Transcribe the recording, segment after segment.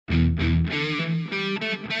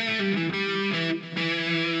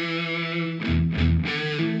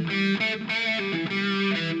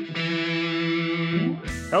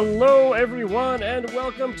Hello, everyone, and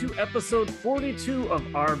welcome to episode 42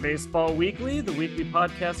 of Our Baseball Weekly, the weekly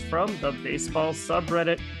podcast from the baseball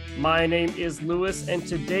subreddit. My name is Lewis, and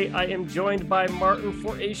today I am joined by Martin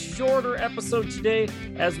for a shorter episode today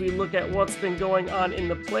as we look at what's been going on in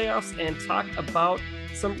the playoffs and talk about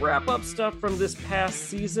some wrap-up stuff from this past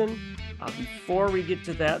season. Before we get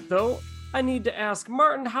to that, though, I need to ask,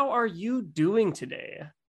 Martin, how are you doing today?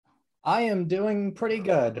 I am doing pretty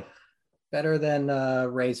good. Better than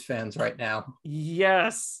Rays fans right now.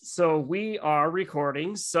 Yes. So we are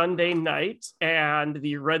recording Sunday night, and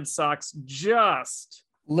the Red Sox just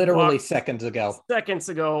literally seconds ago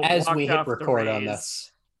as we hit record on this,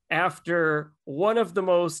 after one of the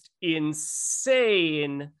most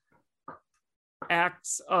insane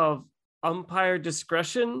acts of umpire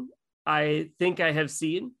discretion I think I have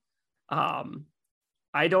seen. Martin,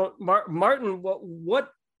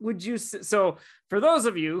 what would you say? So for those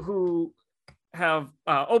of you who have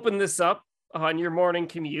opened this up on your morning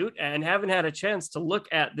commute and haven't had a chance to look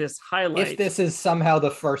at this highlight, if this is somehow the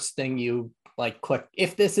first thing you click,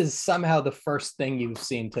 if this is somehow the first thing you've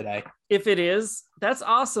seen today, if it is, that's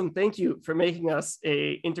awesome. Thank you for making us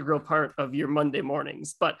a integral part of your Monday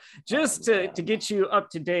mornings. But just to get you up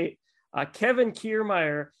to date, Kevin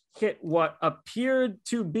Kiermaier hit what appeared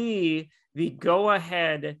to be the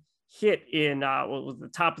go-ahead hit in what was the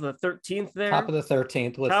top of the 13th there? Top of the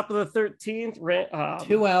 13th. With top of the 13th.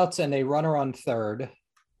 2 outs and a runner on third.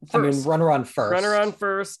 Runner on first. Runner on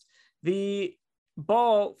first. The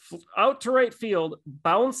ball out to right field,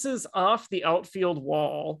 bounces off the outfield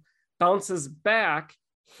wall, bounces back,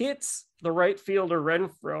 hits the right fielder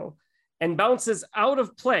Renfroe, and bounces out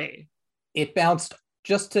of play. It bounced,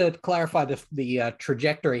 just to clarify the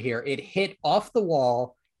trajectory here, it hit off the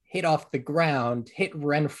wall, hit off the ground, hit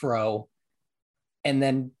Renfroe, and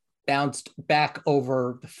then bounced back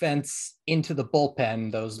over the fence into the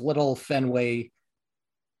bullpen, those little Fenway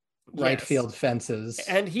right field fences.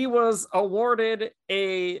 And he was awarded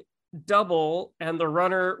a double, and the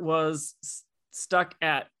runner was stuck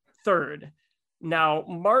at third. Now,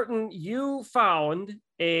 Martin, you found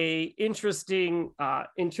a interesting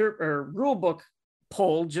rule book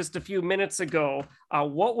poll just a few minutes ago.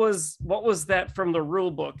 What was that from the rule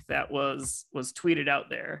book that was tweeted out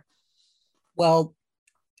there? Well,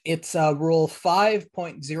 it's rule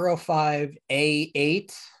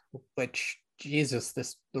 5.05A8, which, Jesus,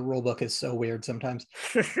 the rule book is so weird sometimes.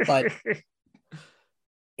 But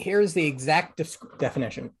here's the exact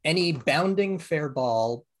definition. Any bounding fair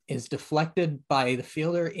ball is deflected by the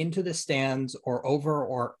fielder into the stands or over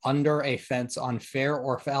or under a fence on fair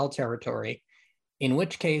or foul territory, in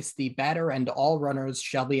which case the batter and all runners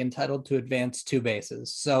shall be entitled to advance 2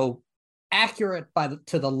 bases. So accurate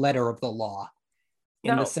to the letter of the law,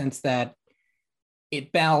 in the sense that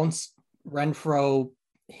it bounced, Renfroe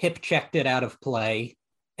hip checked it out of play,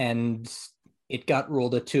 and it got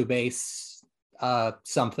ruled a 2-base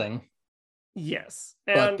something. Yes.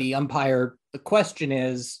 But the umpire, the question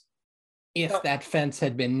is, if that fence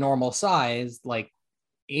had been normal size, like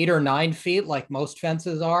 8 or 9 feet, like most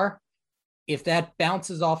fences are, if that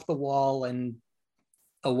bounces off the wall and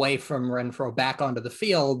away from Renfroe back onto the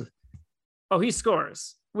field, he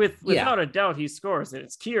scores. Without a doubt, he scores, and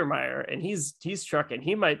it's Kiermaier, and he's trucking.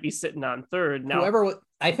 He might be sitting on third now.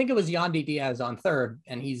 I think it was Yandy Diaz on third,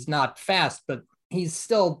 and he's not fast, but he's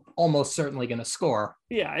still almost certainly going to score.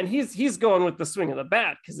 Yeah, and he's going with the swing of the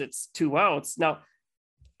bat because it's 2 outs. Now,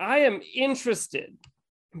 I am interested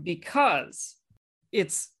because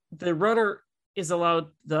it's the runner is allowed,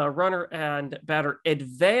 the runner and batter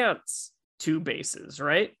advance 2 bases,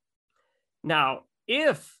 right? Now,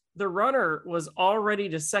 if the runner was already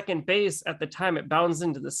to second base at the time it bounds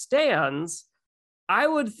into the stands, I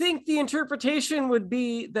would think the interpretation would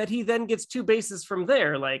be that he then gets 2 bases from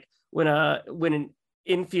there, like when an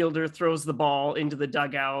infielder throws the ball into the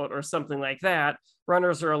dugout or something like that,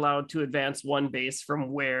 runners are allowed to advance 1 base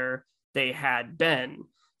from where they had been.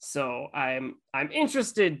 So I'm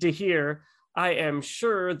interested to hear. I am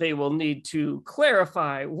sure they will need to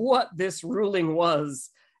clarify what this ruling was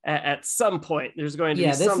at some point. There's going to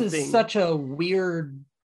be something. This is such a weird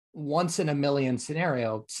once in a million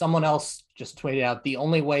scenario. Someone else just tweeted out the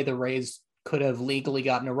only way the Rays could have legally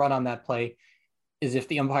gotten a run on that play is if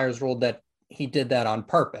the umpires ruled that he did that on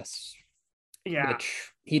purpose. Yeah.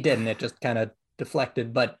 Which he didn't. It just kind of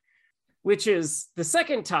deflected, which is the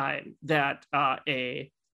second time that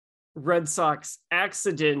a Red Sox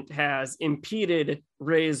accident has impeded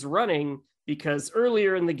Rays running, because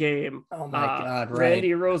earlier in the game,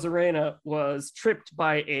 Randy Rosarena was tripped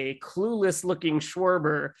by a clueless looking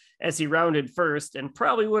Schwarber as he rounded first, and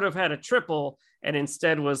probably would have had a triple and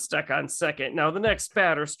instead was stuck on second. Now the next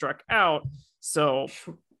batter struck out, so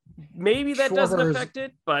maybe that doesn't affect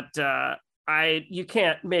it, but you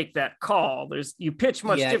can't make that call. You pitch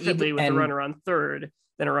much differently with a runner on third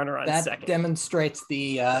than a runner on second. That demonstrates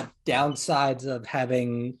the downsides of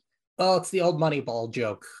having, well, it's the old Moneyball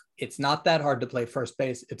joke. It's not that hard to play first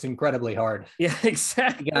base. It's incredibly hard. Yeah,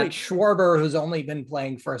 exactly. You got Schwarber, who's only been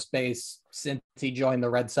playing first base since he joined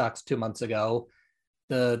the Red Sox 2 months ago.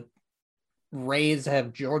 The Rays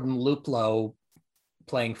have Jordan Luplow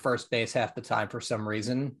playing first base half the time for some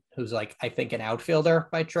reason, who's like, I think, an outfielder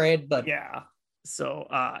by trade, but yeah. So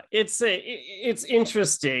it's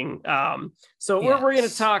interesting. So we're going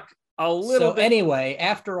to talk a little bit. Anyway,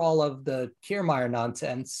 after all of the Kiermaier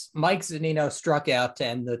nonsense, Mike Zunino struck out to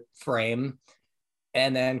end the frame,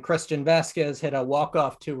 and then Christian Vasquez hit a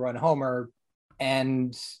walk-off 2-run homer.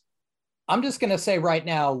 And I'm just going to say right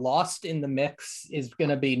now, lost in the mix is going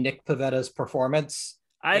to be Nick Pavetta's performance.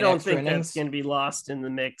 I don't think that's going to be lost in the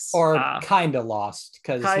mix. Or kind of lost,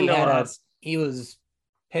 because he was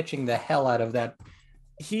pitching the hell out of that.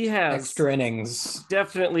 He has extra innings.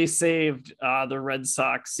 Definitely saved the Red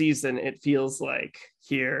Sox season, it feels like,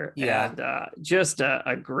 here. Yeah. And just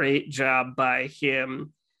a great job by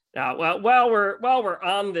him. Well, while we're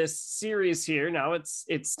on this series here, now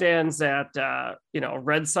it stands at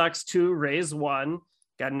Red Sox 2, Rays 1.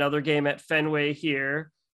 Got another game at Fenway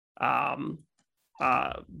here.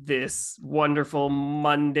 This wonderful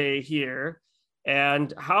Monday here.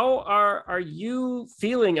 And how are you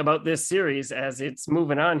feeling about this series as it's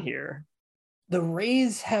moving on here? The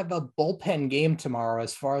Rays have a bullpen game tomorrow,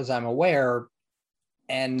 as far as I'm aware,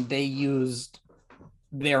 and they used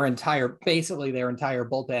their entire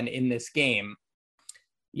bullpen in this game.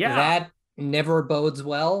 Yeah. That never bodes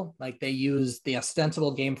well. Like, they used the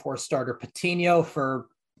ostensible Game 4 starter Patino for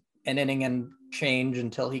an inning and change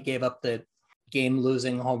until he gave up the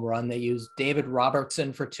game-losing home run. They used David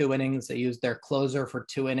Robertson for 2 innings. They used their closer for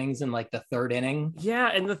 2 innings in like the 3rd inning. Yeah,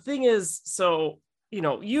 and the thing is, so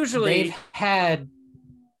usually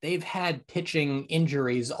they've had pitching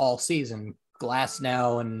injuries all season,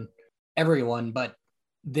 Glasnow and everyone, but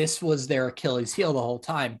this was their Achilles heel the whole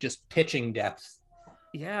time, just pitching depth.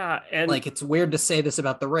 Yeah, and like, it's weird to say this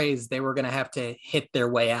about the Rays. They were going to have to hit their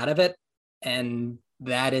way out of it, and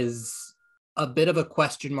that is a bit of a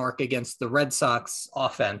question mark against the Red Sox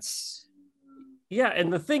offense. Yeah,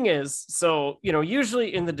 and the thing is, so,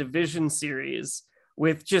 usually in the division series,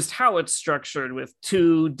 with just how it's structured with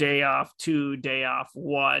 2 day off,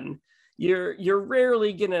 1, you're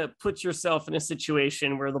rarely going to put yourself in a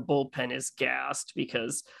situation where the bullpen is gassed,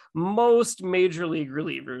 because most major league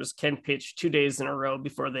relievers can pitch 2 days in a row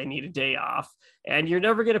before they need a day off. And you're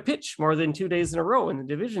never going to pitch more than 2 days in a row in the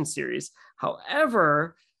division series.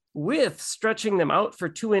 However, with stretching them out for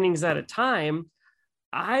 2 innings at a time,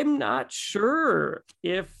 I'm not sure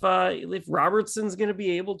if Robertson's going to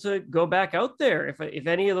be able to go back out there. If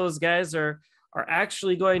any of those guys are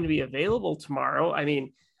actually going to be available tomorrow, I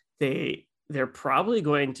mean, they're probably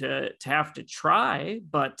going to have to try.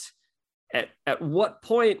 But at what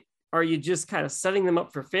point are you just kind of setting them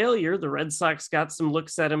up for failure? The Red Sox got some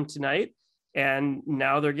looks at them tonight, and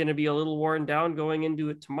now they're going to be a little worn down going into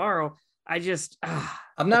it tomorrow.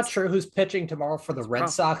 I'm not sure who's pitching tomorrow for the Red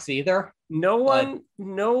Sox either. No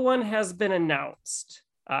one has been announced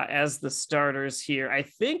as the starters here. I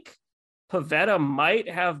think Pivetta might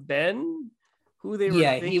have been who they were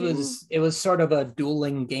thinking. It was sort of a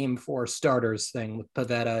dueling Game 4 starters thing with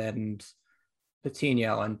Pivetta and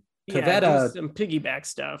Patino. And Pivetta, some piggyback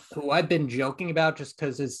stuff, who I've been joking about just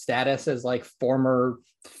because his status as like former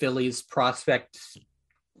Phillies prospect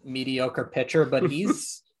mediocre pitcher, but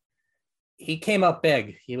he came up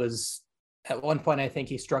big. He was, at one point, I think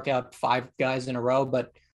he struck out 5 guys in a row,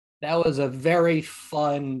 but that was a very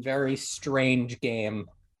fun, very strange game.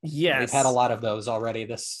 Yes. We've had a lot of those already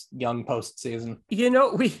this young postseason.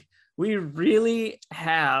 We really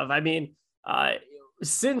have. I mean,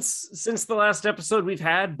 since the last episode, we've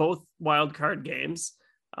had both wild card games,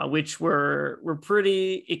 which were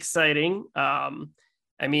pretty exciting.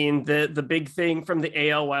 I mean, the big thing from the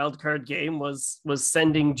AL wildcard game was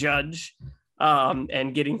sending Judge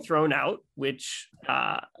and getting thrown out, which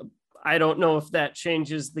I don't know if that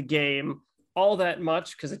changes the game all that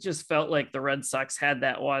much, because it just felt like the Red Sox had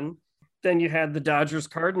that one. Then you had the Dodgers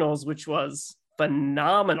Cardinals, which was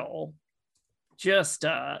phenomenal. Just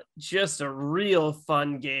a real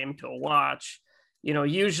fun game to watch.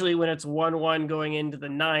 Usually when it's 1-1 going into the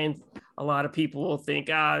 9th, a lot of people will think,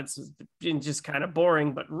 it's been just kind of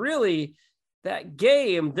boring. But really, that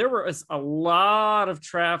game, there was a lot of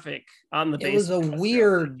traffic on the base.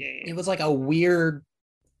 It was like a weird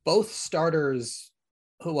both starters,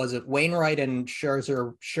 who was it? Wainwright and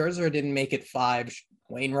Scherzer. Scherzer didn't make it 5.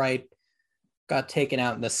 Wainwright got taken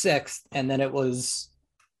out in the 6th. And then it was,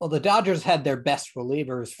 well, the Dodgers had their best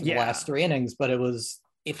relievers for the last 3 innings, but it was,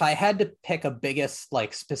 if I had to pick a biggest,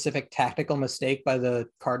 like, specific tactical mistake by the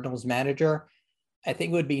Cardinals manager, I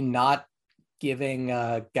think it would be not giving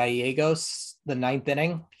Gallegos the 9th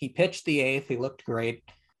inning. He pitched the 8th. He looked great.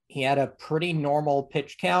 He had a pretty normal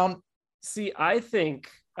pitch count. See, I think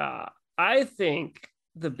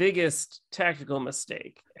the biggest tactical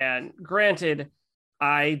mistake, and granted,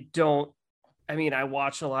 I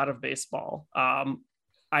watch a lot of baseball.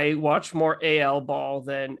 I watch more AL ball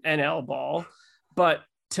than NL ball, but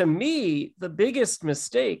to me, the biggest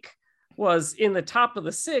mistake was in the top of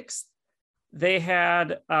the 6th. They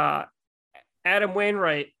had Adam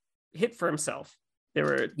Wainwright hit for himself. There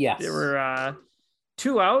were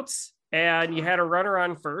 2 outs, and you had a runner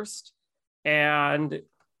on first. And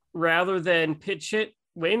rather than pitch hit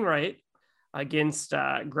Wainwright against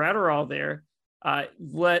Gratterall there,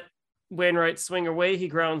 let Wainwright swing away. He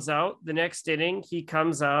grounds out. The next inning, he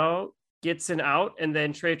comes out, gets an out, and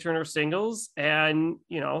then Trey Turner singles, and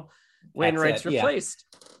Wainwright's replaced.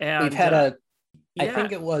 And we've had I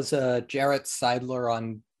think it was Jarrett Seidler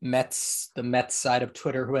on the Mets side of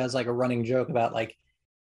Twitter, who has like a running joke about like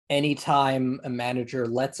anytime a manager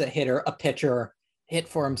lets a pitcher hit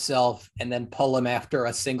for himself and then pull him after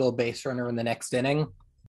a single base runner in the next inning,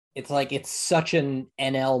 it's like, it's such an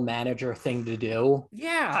NL manager thing to do.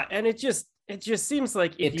 Yeah. And it just seems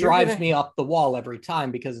like it drives me up the wall every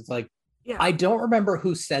time, because it's like, I don't remember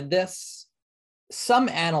who said this. Some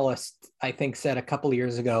analyst, I think, said a couple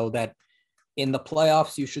years ago that in the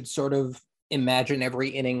playoffs, you should sort of imagine every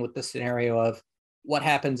inning with the scenario of what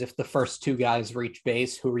happens if the first 2 guys reach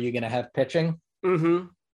base, who are you going to have pitching? Mm-hmm.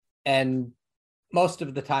 And most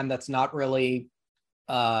of the time that's not really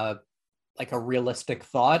like a realistic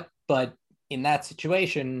thought, but in that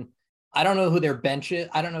situation, I don't know who their bench is.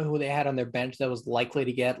 I don't know who they had on their bench that was likely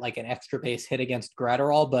to get like an extra base hit against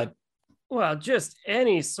Gratterall, but just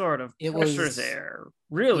any sort of pressure there.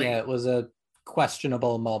 Really? Yeah, it was a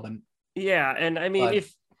questionable moment. Yeah, and I mean,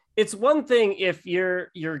 if it's one thing if you're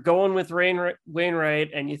going with Wainwright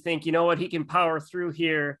and you think, you know what, he can power through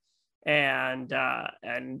here and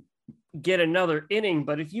get another inning,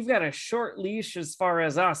 but if you've got a short leash as far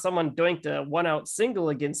as someone doinked a 1-out single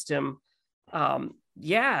against him,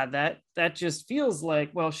 that just feels like,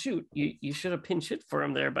 well, shoot, you should have pinch hit for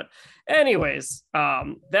him there. But anyways,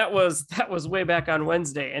 that was way back on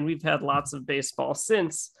Wednesday, and we've had lots of baseball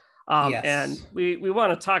since. Yes. And we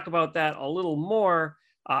want to talk about that a little more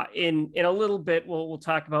in a little bit. We'll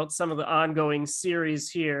talk about some of the ongoing series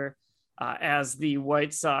here as the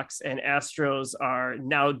White Sox and Astros are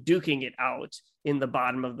now duking it out in the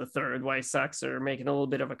bottom of the 3rd. White Sox are making a little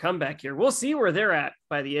bit of a comeback here. We'll see where they're at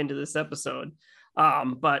by the end of this episode.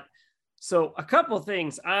 But so a couple of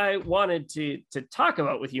things I wanted to talk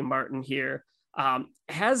about with you, Martin, here.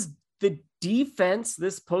 Has the defense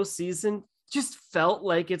this postseason just felt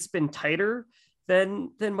like it's been tighter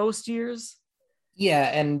than most years? Yeah,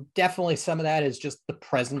 and definitely some of that is just the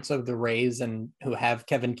presence of the Rays, and who have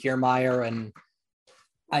Kevin Kiermaier and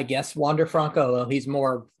I guess Wander Franco. Well, he's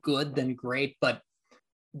more good than great, but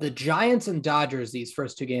the Giants and Dodgers, these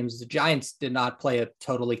first 2 games, the Giants did not play a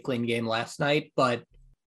totally clean game last night, but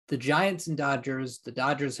the Giants and Dodgers, the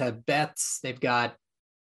Dodgers have Betts. They've got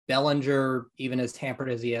Bellinger, even as hampered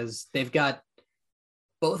as he is. They've got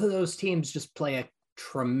both of those teams just play a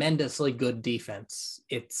tremendously good defense.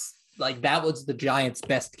 It's like, that was the Giants'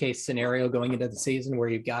 best case scenario going into the season, where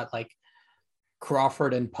you've got like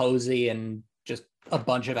Crawford and Posey and just a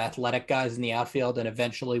bunch of athletic guys in the outfield, and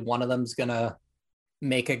eventually one of them's going to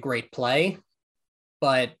make a great play.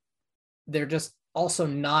 But they're just also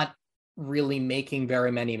not really making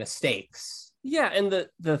very many mistakes. Yeah, and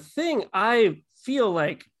the thing I feel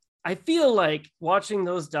like watching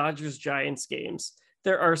those Dodgers Giants games,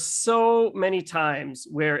 there are so many times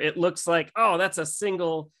where it looks like, oh, that's a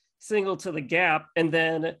single to the gap, and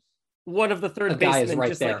then one of the third basemen right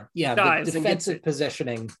just there. Like dives the defensive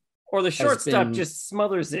positioning, or the shortstop just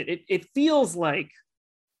smothers it. It feels like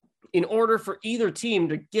in order for either team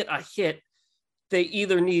to get a hit, they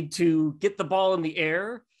either need to get the ball in the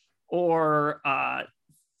air or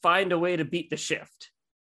find a way to beat the shift.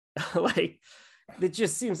 Like, it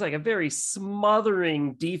just seems like a very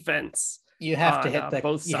smothering defense. You have to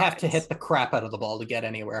hit the crap out of the ball to get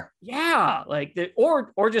anywhere. Yeah, like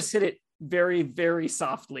or just hit it very, very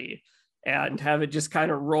softly and have it just kind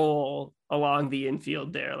of roll along the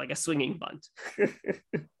infield there like a swinging bunt.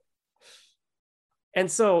 And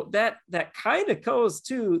so that kind of goes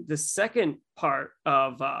to the second part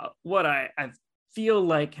of what I feel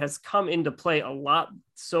like has come into play a lot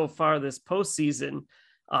so far this postseason,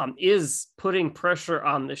 is putting pressure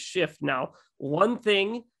on the shift. Now, one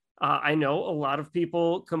thing I know a lot of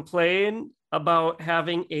people complain about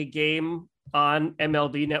having a game on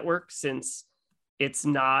MLB Network since it's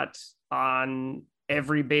not on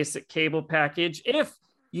every basic cable package. If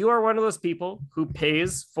you are one of those people who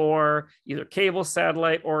pays for either cable,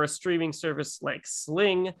 satellite, or a streaming service like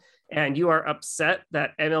Sling, and you are upset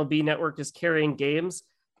that MLB Network is carrying games,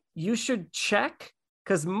 you should check,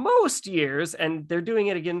 because most years, and they're doing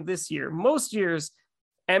it again this year, most years,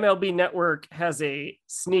 MLB Network has a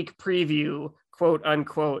sneak preview, quote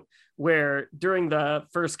unquote, where during the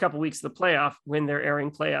first couple weeks of the playoff, when they're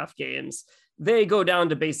airing playoff games, they go down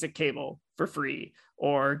to basic cable for free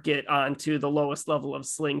or get onto the lowest level of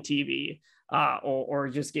Sling TV, or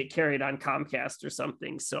just get carried on Comcast or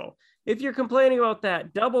something. So if you're complaining about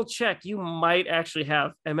that, double check. You might actually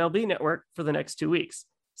have MLB Network for the next 2 weeks.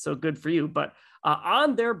 So good for you. But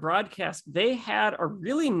on their broadcast, they had a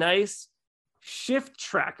really nice shift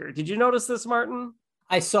tracker. Did you notice this, Martin?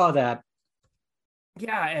 I saw that.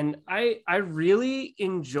 Yeah, and I really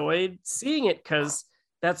enjoyed seeing it, because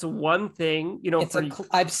that's one thing, you know.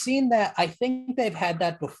 I've seen that. I think they've had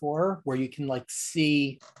that before, where you can like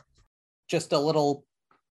see just a little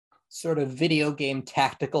sort of video game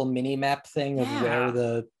tactical mini map thing of where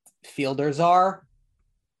the fielders are.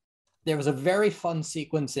 There was a very fun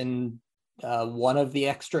sequence in one of the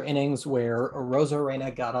extra innings where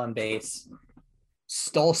Arozarena got on base,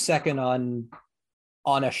 stole second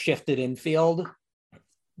on a shifted infield.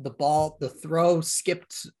 The throw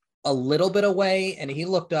skipped a little bit away, and he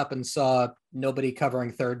looked up and saw nobody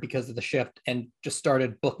covering third because of the shift and just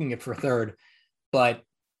started booking it for third. But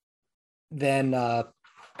then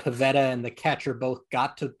Pivetta and the catcher both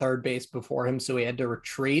got to third base before him, so he had to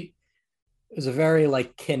retreat. It was a very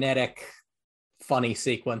like kinetic, funny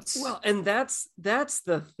sequence. Well, and that's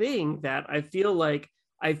the thing that I feel like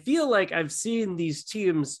I've seen these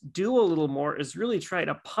teams do a little more, is really try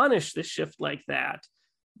to punish the shift like that.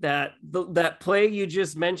 That play you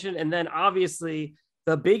just mentioned, and then obviously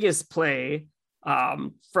the biggest play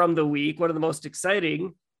from the week, one of the most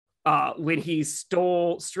exciting, when he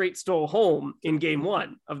stole home in game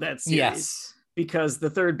 1 of that series. Yes, because the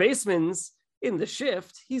third baseman's in the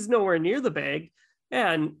shift, he's nowhere near the bag,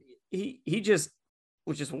 and he just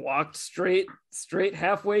walked straight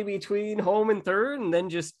halfway between home and third, and then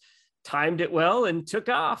just timed it well and took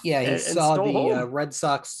off. Yeah, he saw the home.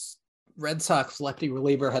 Red Sox lefty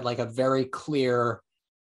reliever had like a very clear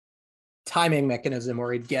timing mechanism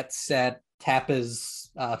where he'd get set, tap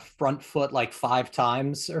his front foot like 5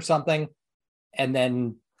 times or something. And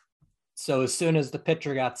then, so as soon as the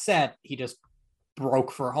pitcher got set, he just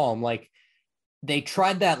broke for home. Like they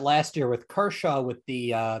tried that last year with Kershaw, with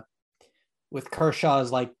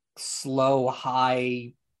Kershaw's like slow,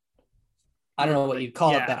 high, I don't know what you'd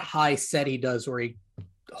call it, that high set he does where he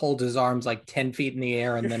holds his arms like 10 feet in the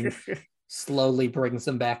air and then slowly brings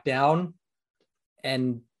them back down.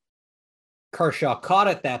 And Kershaw caught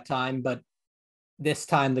it that time, but this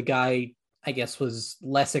time the guy, I guess, was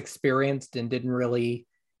less experienced and didn't really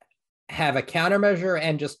have a countermeasure,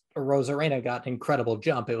 and just Arozarena got an incredible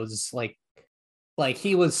jump. It was like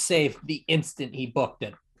he was safe the instant he booked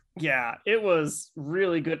it. Yeah, it was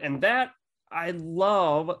really good. And that, I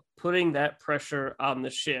love putting that pressure on the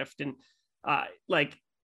shift. And like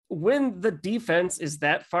when the defense is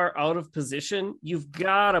that far out of position, you've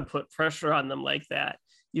got to put pressure on them like that.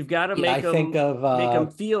 You've got to make them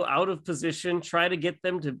feel out of position, try to get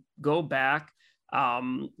them to go back,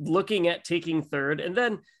 looking at taking third. And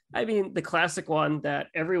then, I mean, the classic one that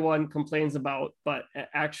everyone complains about, but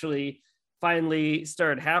actually finally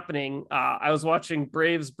started happening. I was watching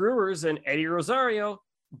Braves Brewers, and Eddie Rosario,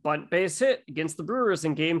 bunt base hit against the Brewers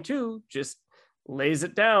in game 2, just lays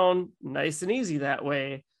it down nice and easy that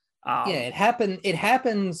way. It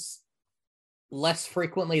happens less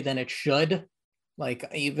frequently than it should. Like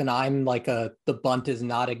even I'm like the bunt is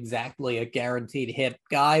not exactly a guaranteed hit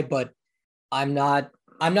guy, but I'm not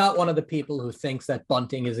one of the people who thinks that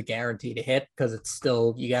bunting is a guaranteed hit, because it's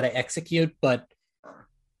still, you got to execute, but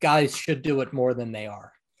guys should do it more than they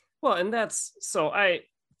are. Well, and that's, so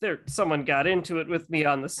someone got into it with me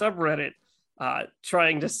on the subreddit,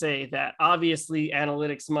 trying to say that obviously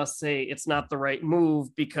analytics must say it's not the right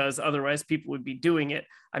move because otherwise people would be doing it.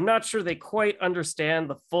 I'm not sure they quite understand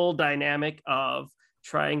the full dynamic of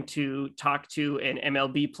trying to talk to an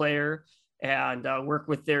MLB player and work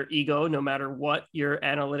with their ego, no matter what your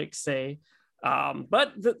analytics say.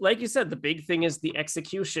 But like you said, the big thing is the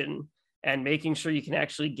execution. and making sure you can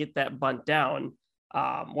actually get that bunt down.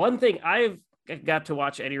 One thing, I've got to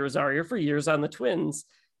watch Eddie Rosario for years on the Twins,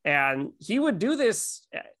 and he would do this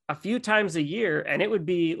a few times a year, and it would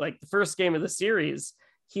be like the first game of the series,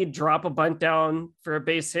 he'd drop a bunt down for a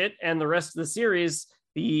base hit, and the rest of the series,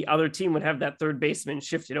 the other team would have that third baseman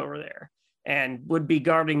shifted over there and would be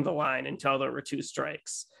guarding the line until there were 2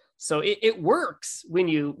 strikes. So it works when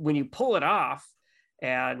you pull it off.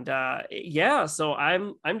 And so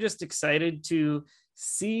I'm just excited to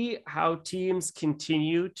see how teams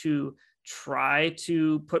continue to try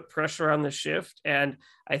to put pressure on the shift. And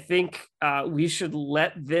I think we should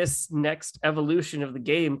let this next evolution of the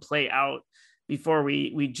game play out before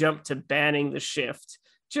we jump to banning the shift,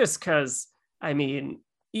 just because, I mean,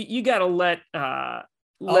 you got to let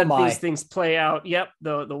these things play out. Yep.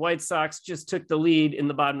 The White Sox just took the lead in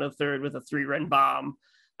the bottom of the third with a 3-run bomb.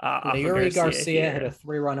 Yuri Garcia hit a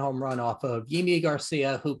 3-run home run off of Yimi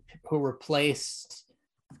Garcia, who replaced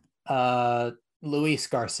Luis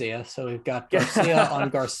Garcia. So we've got Garcia on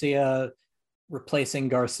Garcia replacing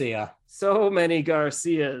Garcia. So many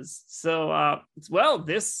Garcias. So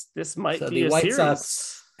this might be the a White series.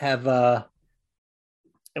 Sox have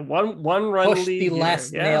one run pushed lead the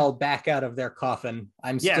last nail back out of their coffin.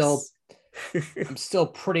 I'm still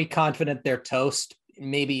pretty confident they're toast,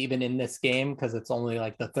 maybe even in this game, because it's only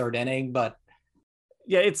like the 3rd inning, but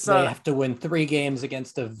they have to win 3 games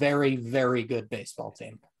against a very, very good baseball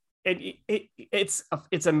team. It's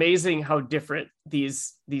amazing how different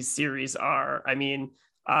these series are. I mean,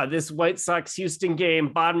 this White Sox Houston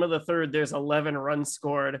game, bottom of the 3rd, there's 11 runs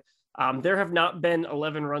scored. There have not been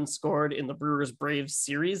 11 runs scored in the Brewers Braves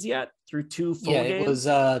series yet through 2 full games. It was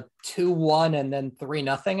 2-1 and then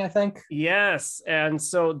 3-0, I think. Yes. And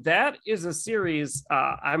so that is a series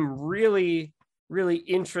I'm really, really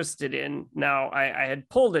interested in. Now, I had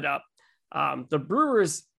pulled it up. The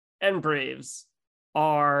Brewers and Braves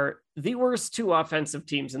are the worst 2 offensive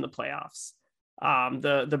teams in the playoffs.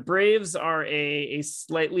 The Braves are a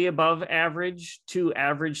slightly above average to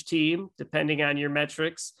average team, depending on your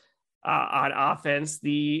metrics. On offense,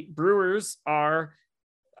 the Brewers are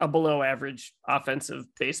a below average offensive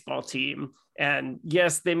baseball team. And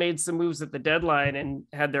yes, they made some moves at the deadline and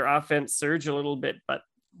had their offense surge a little bit, but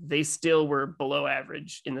they still were below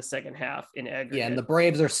average in the second half in aggregate. Yeah, and the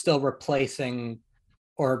Braves are still the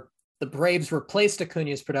Braves replaced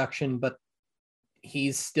Acuna's production, but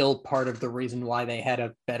he's still part of the reason why they had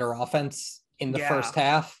a better offense in the first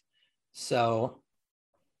half. So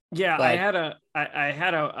I had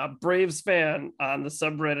a Braves fan on the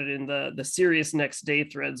subreddit in the Serious Next Day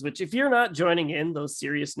threads, which if you're not joining in those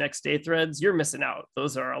Serious Next Day threads, you're missing out.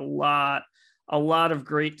 Those are a lot of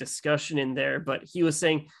great discussion in there. But he was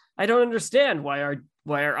saying, I don't understand why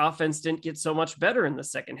our offense didn't get so much better in the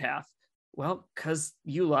second half. Well, because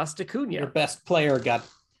you lost Acuna. Your best player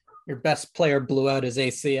blew out his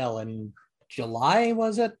ACL in July,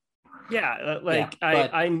 was it? Yeah,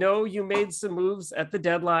 I know you made some moves at the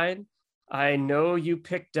deadline. I know you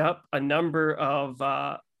picked up a number of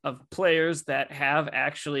players that have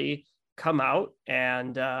actually come out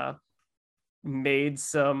and made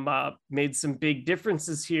some big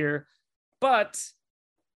differences here, but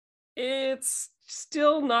it's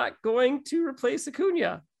still not going to replace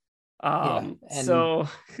Acuna. And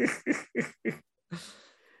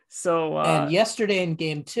yesterday in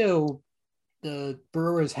game 2, the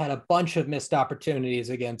Brewers had a bunch of missed opportunities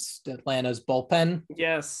against Atlanta's bullpen.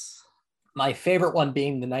 Yes. My favorite one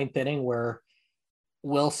being the 9th inning, where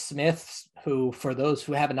Will Smith, who, for those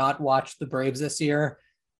who have not watched the Braves this year,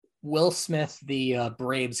 Will Smith, the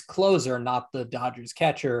Braves closer, not the Dodgers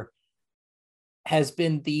catcher, has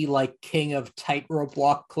been the king of tightrope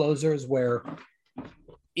walk closers, where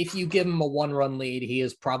if you give him a 1-run lead, he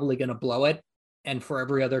is probably going to blow it. And for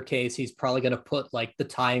every other case, he's probably going to put the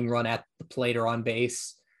tying run at the plate or on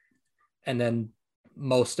base, and then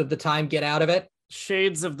most of the time get out of it.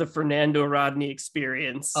 Shades of the Fernando Rodney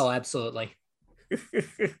experience. Oh, absolutely.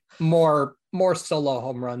 more solo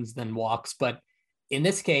home runs than walks. But in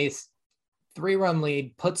this case, 3-run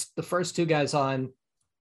lead, puts the first 2 guys on,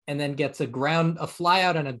 and then gets a fly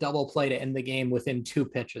out and a double play to end the game within 2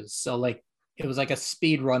 pitches. So it was like a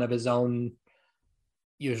speed run of his own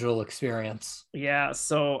usual experience. Yeah.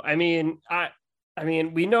 So, I mean,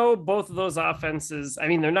 we know both of those offenses,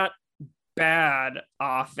 they're not bad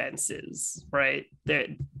offenses, right?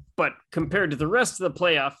 But compared to the rest of the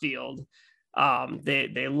playoff field,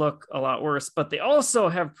 they look a lot worse, but they also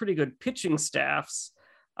have pretty good pitching staffs.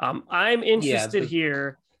 I'm interested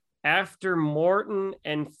here, after Morton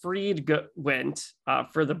and Fried went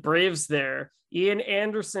for the Braves there, Ian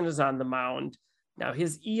Anderson is on the mound. Now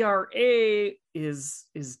his ERA is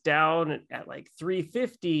down at like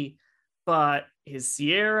 350, but his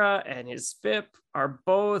Sierra and his FIP are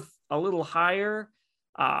both a little higher.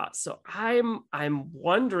 So I'm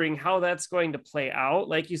wondering how that's going to play out.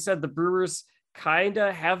 Like you said, the Brewers kind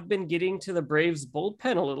of have been getting to the Braves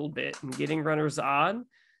bullpen a little bit and getting runners on,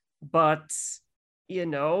 but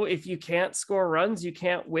if you can't score runs, you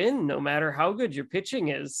can't win, no matter how good your pitching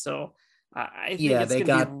is. So I think it's going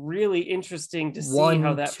to be really interesting to see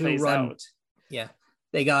how that plays out. Yeah,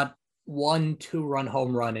 they got 1 2-run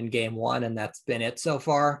home run in game 1, and that's been it so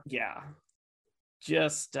far. Yeah,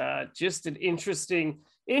 just an interesting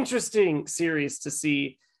series to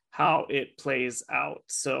see how it plays out.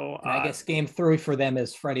 So I guess game 3 for them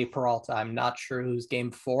is Freddie Peralta. I'm not sure who's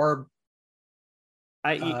game 4.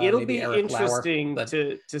 It'll be interesting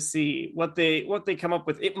to see what they come up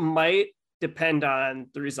with. It might depend on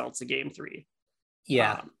the results of game 3.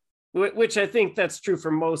 Yeah. Which I think that's true for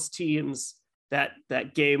most teams, that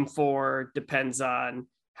game 4 depends on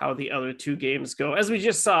how the other 2 games go. As we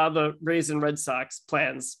just saw, the Rays and Red Sox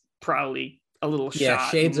plans probably a little shot.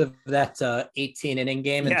 Shades of that 18-inning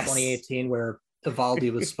game in 2018 where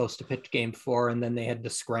Eovaldi was supposed to pitch game 4 and then they had to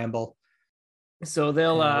scramble. So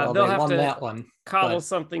they'll have to that one, cobble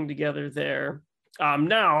something together there.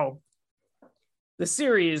 Now, the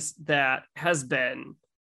series that has been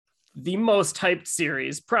the most hyped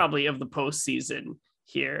series probably of the postseason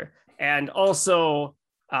here, and also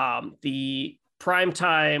the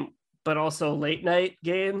primetime, but also late night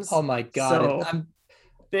games. Oh my God. So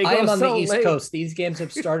I am on the East Coast. These games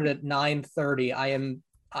have started at 9:30.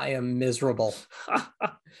 I am miserable.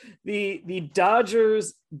 The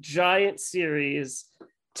Dodgers Giant series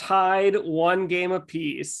tied 1 game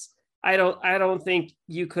apiece. I don't think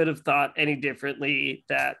you could have thought any differently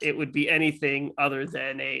that it would be anything other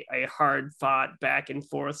than a hard fought back and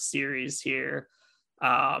forth series here.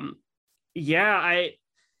 I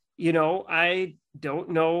don't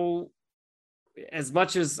know, as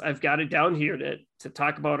much as I've got it down here to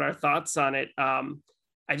talk about our thoughts on it.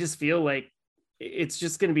 I just feel like it's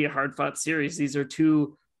just going to be a hard fought series. These are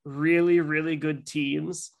 2 really, really good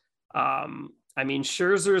teams.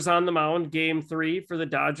 Scherzer's on the mound game 3 for the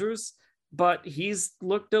Dodgers, but he's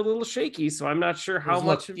looked a little shaky. So I'm not sure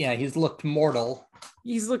he's looked mortal.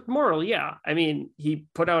 He's looked mortal. Yeah. He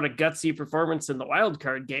put out a gutsy performance in the wild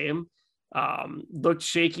card game, looked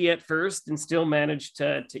shaky at first and still managed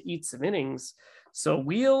to eat some innings. So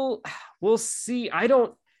we'll see. I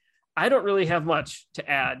don't really have much to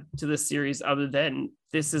add to this series other than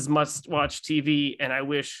this is must-watch TV, and I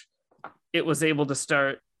wish it was able to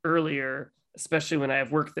start earlier, especially when I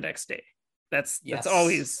have work the next day. That's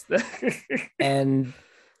always. And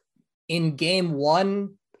in game 1,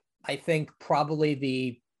 I think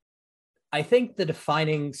the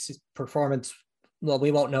defining performance. Well,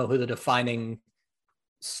 we won't know who the defining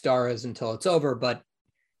star is until it's over, but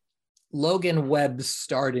Logan Webb's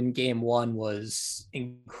start in game 1 was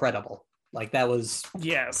incredible. That was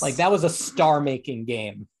a star-making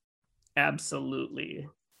game. Absolutely.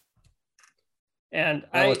 And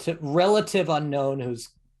relative unknown who's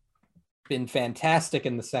been fantastic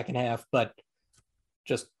in the second half, but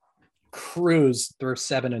just cruised through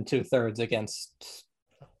 7 2/3 against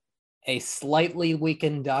a slightly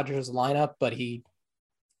weakened Dodgers lineup, but he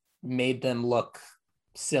made them look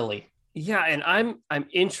silly. Yeah, and I'm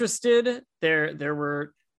interested. There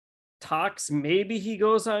were talks maybe he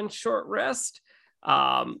goes on short rest,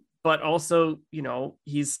 but also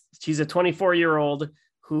he's a 24-year-old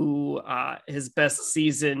who his best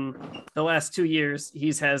season the last 2 years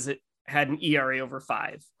had an ERA over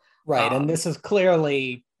 5. Right, and this is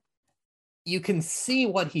clearly, you can see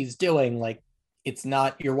what he's doing. It's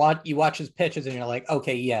not you watch his pitches and you're like,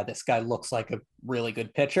 okay, yeah, this guy looks like a really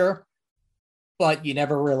good pitcher, but you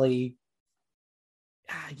never really.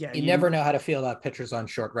 You never know how to feel about pitchers on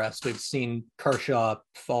short rest. We've seen Kershaw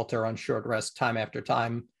falter on short rest time after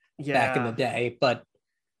time back in the day.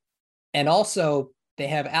 And also they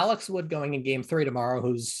have Alex Wood going in game 3 tomorrow,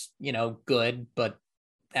 who's, good, but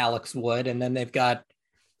Alex Wood. And then they've got,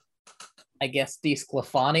 I guess,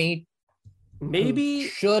 DeSclafani, maybe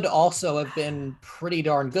should also have been pretty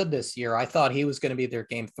darn good this year. I thought he was going to be their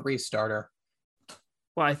game 3 starter.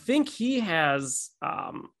 Well, I think he has,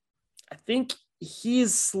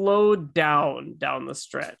 he's slowed down the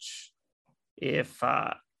stretch. If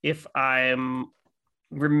I'm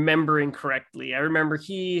remembering correctly, I remember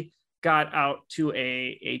he got out to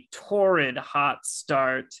a torrid hot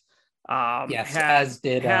start. As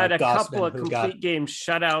did had a Gausman, couple of complete game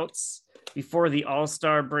shutouts before the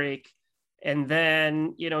All-Star break, and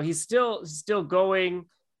then he's still going,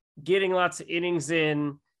 getting lots of innings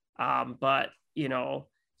in, but you know,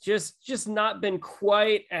 just not been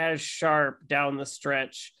quite as sharp down the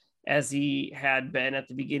stretch as he had been at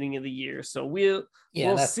the beginning of the year. So we'll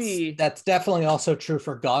see. That's definitely also true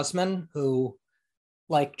for Gausman, who,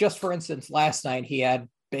 like, just for instance, last night he had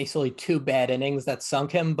basically 2 bad innings that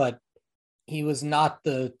sunk him, but he was not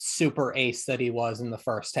the super ace that he was in the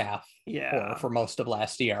first half, or for most of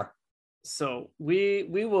last year. So we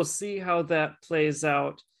will see how that plays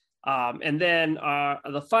out. And then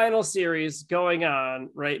the final series going on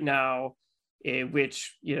right now,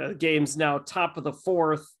 which, you know, the game's now top of the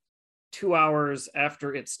 4th, 2 hours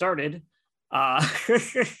after it started.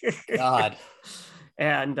 God.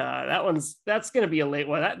 And that's going to be a late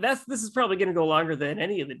one. This is probably going to go longer than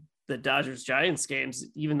any of the Dodgers Giants games,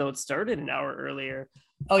 even though it started an hour earlier.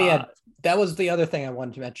 Oh yeah, that was the other thing I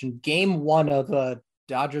wanted to mention. Game 1 of the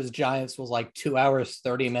Dodgers Giants was like 2 hours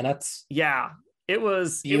 30 minutes. Yeah, it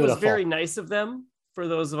was beautiful. It was very nice of them for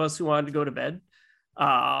those of us who wanted to go to bed.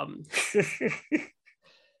 And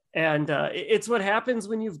it's what happens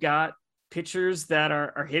when you've got pitchers that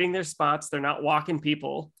are hitting their spots. They're not walking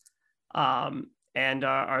people, and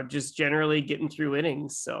are just generally getting through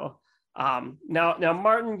innings. So now,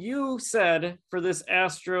 Martin, you said for this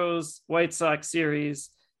Astros White Sox series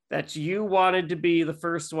that you wanted to be the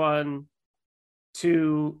first one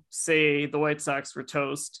to say the White Sox were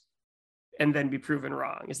toast and then be proven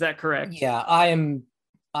wrong. Is that correct? Yeah, I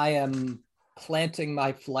am planting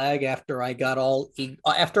my flag after I got on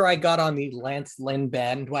the Lance Lynn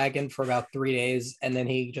bandwagon for about 3 days, and then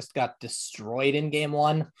he just got destroyed in game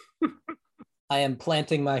 1. I am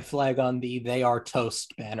planting my flag on the "they are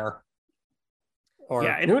toast" banner.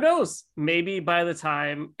 And who knows? Maybe by the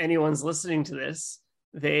time anyone's listening to this,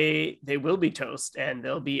 they will be toast and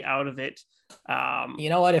they'll be out of it. You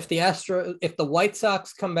know what? If the White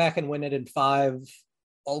Sox come back and win it in 5,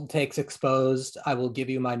 Old Takes Exposed, I will give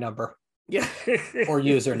you my number. Yeah. Or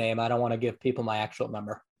username. I don't want to give people my actual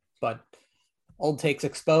number, but Old Takes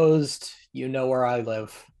Exposed, you know where I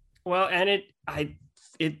live. Well, and it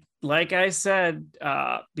like I said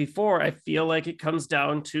before, I feel like it comes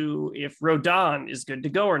down to if Rodon is good to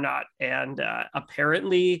go or not. And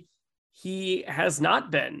apparently he has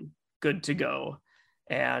not been good to go.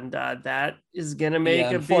 And that is going to make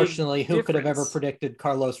a unfortunately, big who could have ever difference. predicted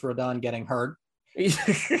Carlos Rodon getting hurt?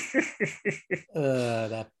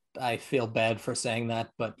 That I feel bad for saying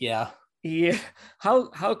that, but yeah. Yeah.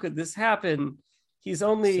 How could this happen? He's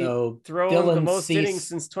only thrown the most innings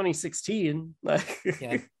since 2016.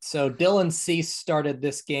 Yeah. So Dylan Cease started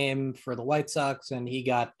this game for the White Sox, and he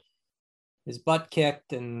got his butt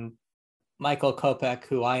kicked. And Michael Kopech,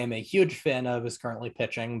 who I am a huge fan of, is currently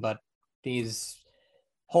pitching, but he's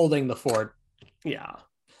holding the fort. Yeah.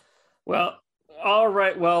 Well, all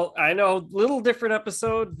right. Well, I know a little different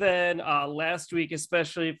episode than last week,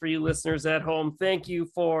 especially for you listeners at home. Thank you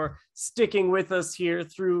for sticking with us here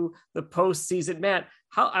through the postseason. Matt,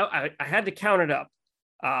 I had to count it up.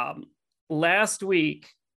 Last week,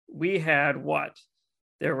 we had what?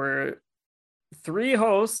 There were 4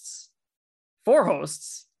 hosts.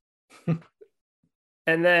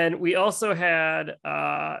 And then we also had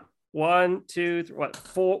 4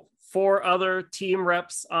 other team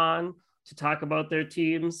reps on to talk about their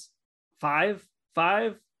teams. 5.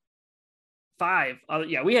 Yeah,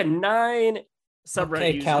 we had 9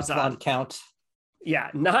 subreddit users on. Count. Yeah,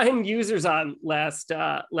 9 users on last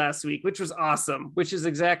week, which was awesome, which is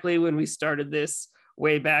exactly when we started this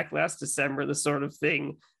way back last December, the sort of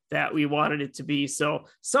thing that we wanted it to be. So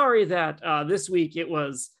sorry that this week it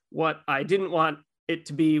was what I didn't want it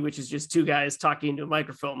to be, which is just 2 guys talking to a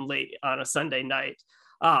microphone late on a Sunday night.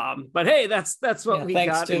 But hey, that's what we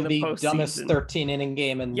got in the postseason. Dumbest 13-inning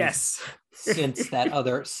game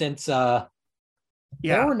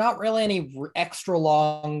there were not really any extra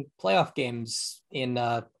long playoff games in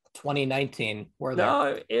 2019, were there?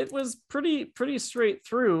 No, it was pretty straight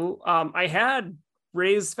through. I had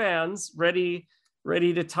Rays fans ready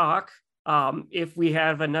to talk if we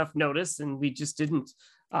have enough notice, and we just didn't.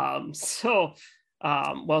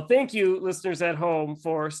 Well, thank you, listeners at home,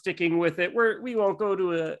 for sticking with it. We won't go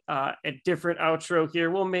to a different outro here.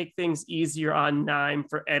 We'll make things easier on Nime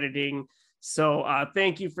for editing. So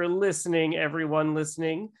thank you for listening, everyone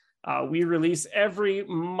listening. We release every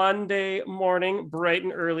Monday morning, bright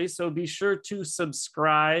and early. So be sure to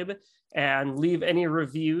subscribe and leave any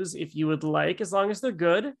reviews if you would like, as long as they're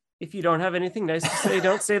good. If you don't have anything nice to say,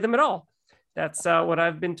 don't say them at all. That's what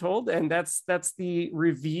I've been told. And that's the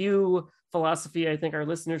review philosophy I think our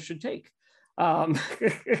listeners should take. But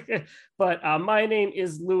my name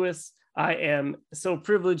is Lewis. I am so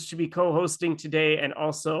privileged to be co-hosting today and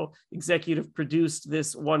also executive produced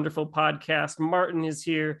this wonderful podcast. Martin is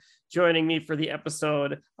here joining me for the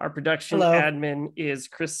episode. Our production admin is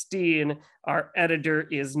Christine. Our editor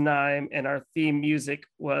is Naim, and our theme music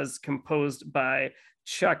was composed by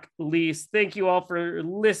Chuck Leese. Thank you all for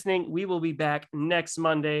listening. We will be back next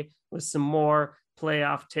Monday with some more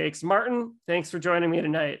playoff takes. Martin, thanks for joining me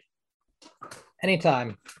tonight.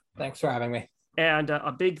 Anytime. Thanks for having me. And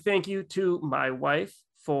a big thank you to my wife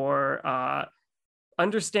for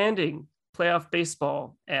understanding playoff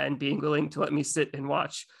baseball and being willing to let me sit and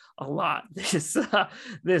watch a lot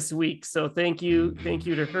this week. So thank you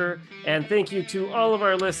to her, and thank you to all of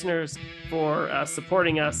our listeners for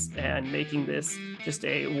supporting us and making this just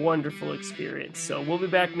a wonderful experience. So we'll be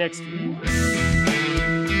back next week.